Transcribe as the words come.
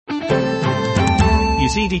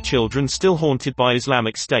Yazidi children still haunted by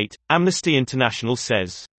Islamic State, Amnesty International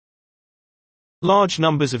says. Large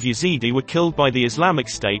numbers of Yazidi were killed by the Islamic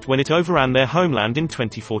State when it overran their homeland in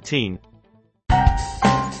 2014.